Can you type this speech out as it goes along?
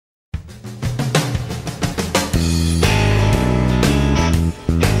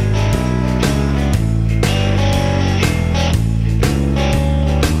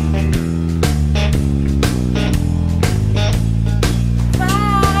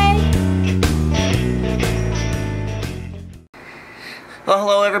Well,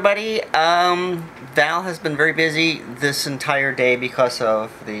 hello everybody. Val has been very busy this entire day because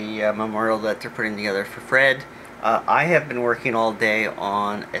of the memorial that they're putting together for Fred. I have been working all day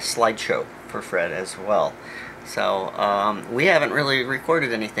on a slideshow for Fred as well. So we haven't really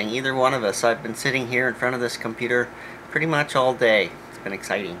recorded anything, either one of us. I've been sitting here in front of this computer pretty much all day. It's been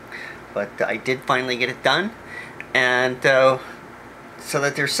exciting. But I did finally get it done. And so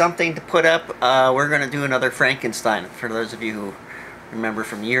that there's something to put up, we're going to do another Frankenstein. For those of you who remember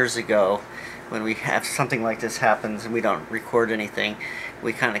from years ago, when we have something like this happens and we don't record anything,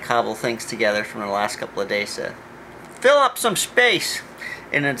 we kind of cobble things together from the last couple of days to fill up some space.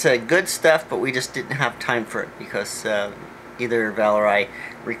 And it's good stuff, but we just didn't have time for it because either Val or I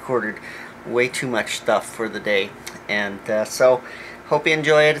recorded way too much stuff for the day. And so hope you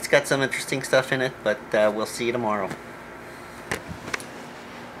enjoy it. It's got some interesting stuff in it, but we'll see you tomorrow.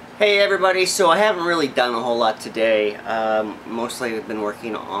 Hey everybody, so I haven't really done a whole lot today. Mostly I've been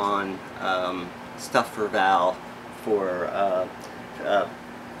working on stuff for Val, for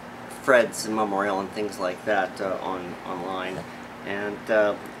Fred's memorial and things like that online. And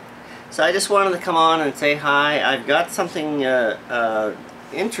so I just wanted to come on and say hi. I've got something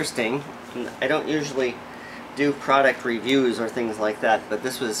interesting. I don't usually do product reviews or things like that, but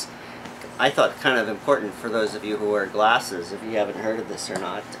this was, I thought, kind of important for those of you who wear glasses, if you haven't heard of this or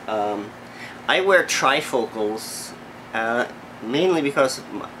not. I wear trifocals mainly because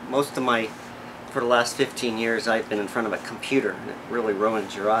most of for the last 15 years I've been in front of a computer, and it really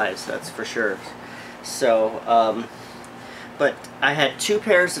ruins your eyes, that's for sure. So, but I had two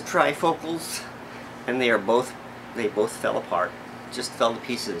pairs of trifocals, and they both fell apart, just fell to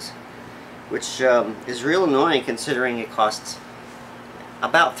pieces, which is real annoying considering it costs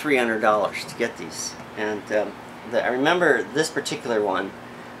about $300 to get these. And I remember this particular one,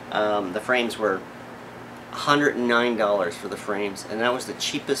 the frames were $109 for the frames, and that was the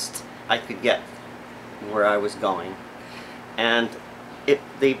cheapest I could get where I was going. And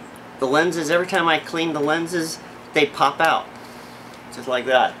the lenses, every time I cleaned the lenses, they pop out, just like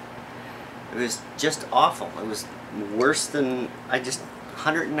that. It was just awful. It was worse than,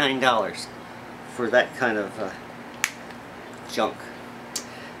 $109 for that kind of junk.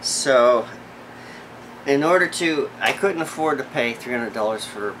 So, in order to, I couldn't afford to pay $300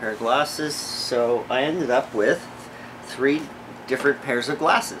 for a pair of glasses, so I ended up with 3 different pairs of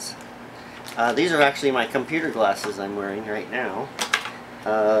glasses. These are actually my computer glasses I'm wearing right now.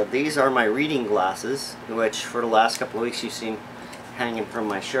 These are my reading glasses, which for the last couple of weeks you've seen hanging from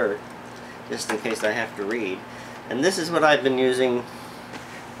my shirt, just in case I have to read. And this is what I've been using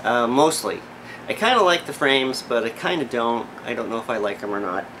mostly. I kind of like the frames, but I kind of don't. I don't know if I like them or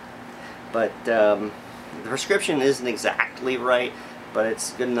not. But the prescription isn't exactly right, but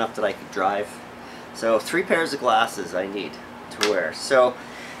it's good enough that I could drive. So 3 pairs of glasses I need to wear. So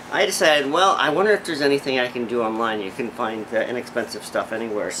I decided, well, I wonder if there's anything I can do online. You can find inexpensive stuff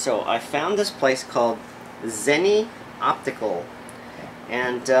anywhere. So I found this place called Zenni Optical.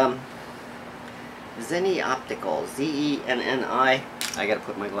 And Zenni Optical, Z-E-N-N-I. I gotta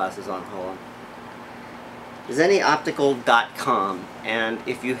put my glasses on, hold on. ZenniOptical.com, and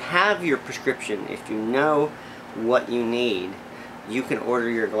if you have your prescription, if you know what you need, you can order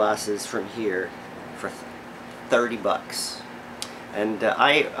your glasses from here for 30 bucks. And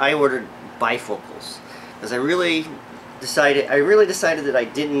I ordered bifocals because I really decided that I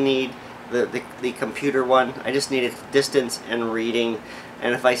didn't need the computer one. I just needed distance and reading,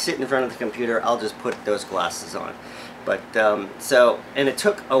 and if I sit in front of the computer, I'll just put those glasses on. But and it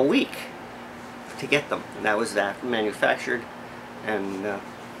took a week to get them, and that was manufactured and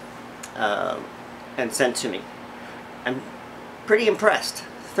sent to me. I'm pretty impressed.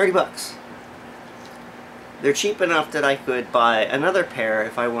 30 bucks. They're cheap enough that I could buy another pair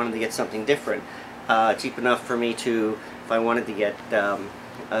if I wanted to get something different. Cheap enough for me to, if I wanted to get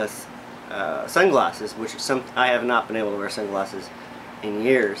sunglasses, which I have not been able to wear sunglasses in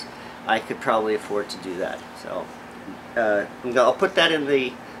years, I could probably afford to do that. So I'll put that in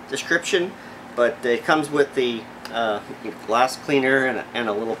the description. But it comes with the glass cleaner and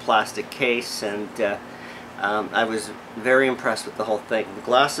a little plastic case, and I was very impressed with the whole thing. The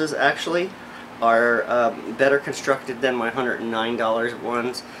glasses actually are better constructed than my $109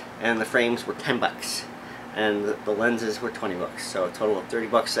 ones, and the frames were 10 bucks, and the lenses were 20 bucks. So a total of 30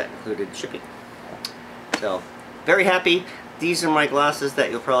 bucks that included shipping. So very happy. These are my glasses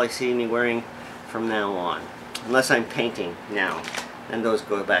that you'll probably see me wearing from now on, unless I'm painting now. And those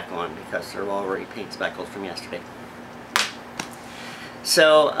go back on because they're already paint speckled from yesterday.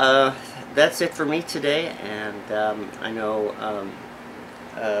 So that's it for me today, and I know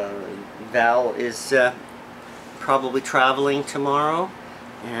Val is probably traveling tomorrow,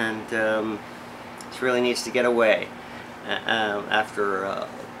 and she really needs to get away after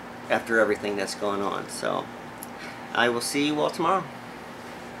everything that's going on. So I will see you all tomorrow.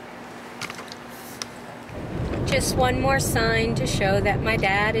 Just one more sign to show that my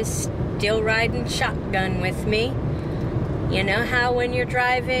dad is still riding shotgun with me. You know how when you're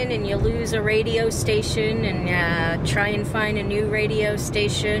driving and you lose a radio station and try and find a new radio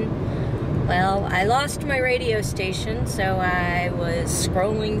station? Well, I lost my radio station, so I was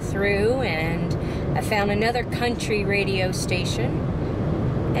scrolling through and I found another country radio station,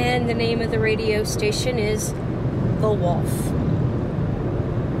 and the name of the radio station is The Wolf.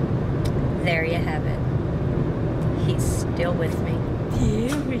 There you have it. He's still with me.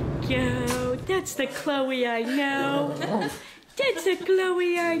 Here we go. That's the Chloe I know. That's the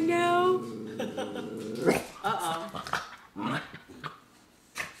Chloe I know. Uh-oh.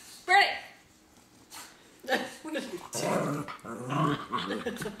 Ready?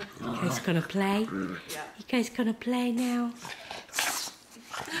 You guys gonna play? Yeah. You guys gonna play now?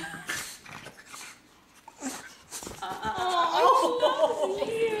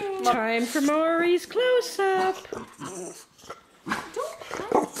 Time for Maury's close-up.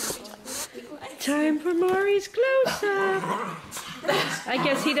 Time for Maury's close-up. I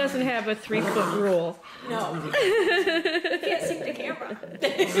guess he doesn't have a 3-foot rule. No. You can't see the camera.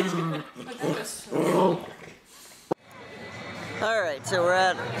 Alright, so we're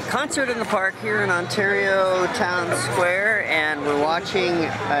at a concert in the park here in Ontario Town Square, and we're watching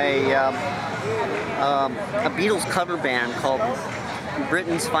a Beatles cover band called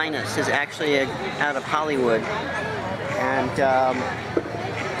Britain's Finest. Is actually out of Hollywood, and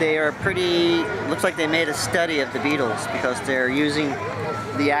they are pretty, looks like they made a study of the Beatles, because they're using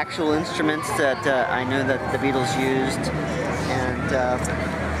the actual instruments that I know that the Beatles used, and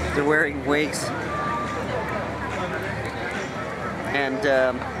they're wearing wigs. And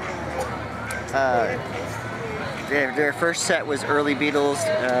their first set was early Beatles.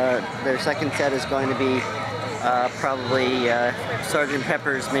 Their second set is going to be probably Sgt.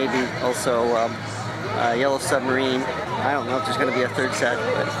 Pepper's, maybe also Yellow Submarine. I don't know if there's going to be a third set,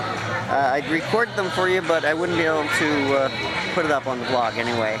 but I'd record them for you, but I wouldn't be able to put it up on the vlog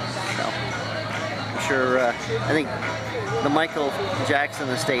anyway. So I'm sure, I think the Michael Jackson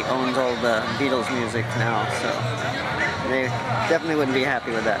estate owns all the Beatles music now, so they definitely wouldn't be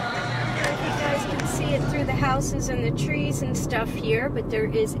happy with that. You guys can see it through the houses and the trees and stuff here, but there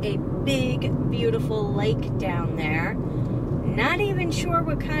is a big, beautiful lake down there. Not even sure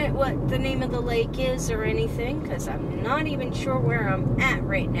what the name of the lake is or anything, because I'm not even sure where I'm at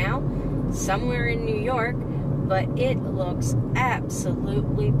right now. Somewhere in New York, but it looks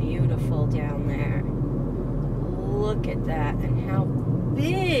absolutely beautiful down there. Look at that and how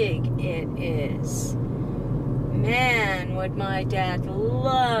big it is. Man, would my dad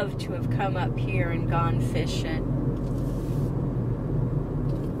love to have come up here and gone fishing.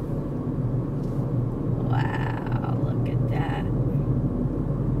 Wow, look at that.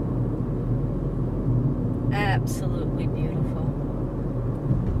 Absolutely beautiful.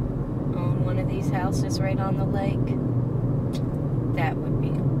 Own one of these houses right on the lake. That would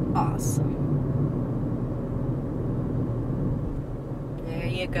be awesome. There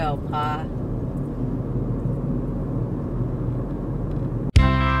you go, Pa.